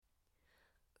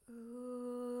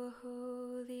O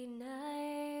holy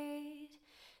night,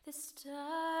 the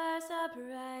stars are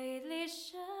brightly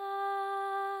shining.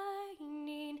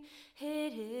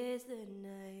 It is the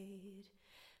night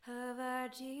of our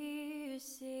dear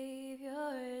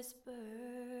Savior's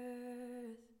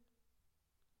birth.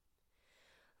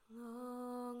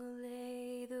 Long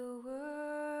lay the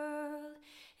world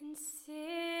in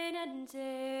sin and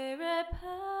error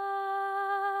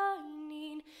pining,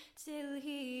 till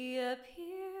he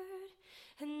appeared,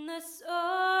 and the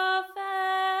soul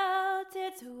felt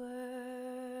its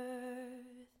worth.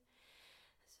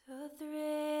 The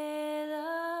thrill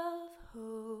of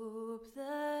hope,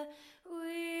 the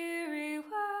weary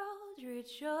world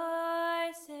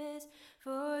rejoices,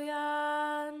 for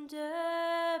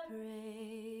yonder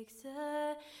breaks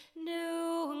a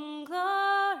new and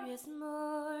glorious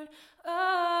morn.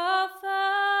 Oh,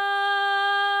 fall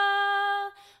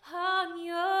on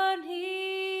your knees,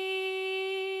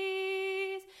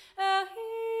 oh,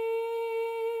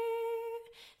 hear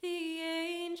the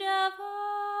angel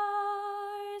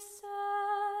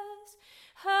voices,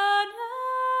 oh,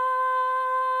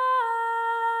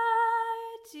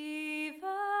 night divine,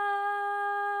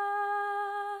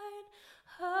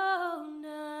 oh,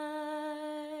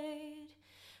 night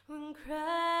when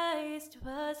Christ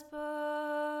was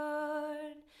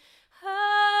born,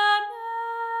 oh, night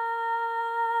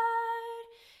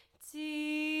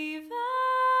divine,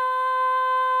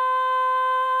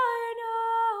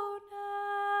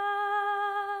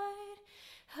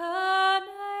 oh,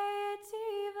 night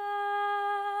divine.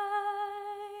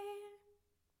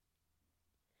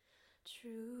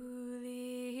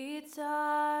 Truly he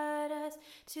taught us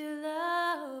to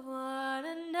love one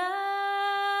another.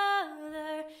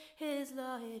 His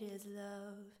law, it is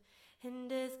love, and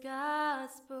his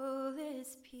gospel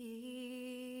is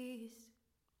peace.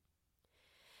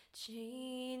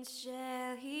 Chains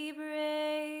shall he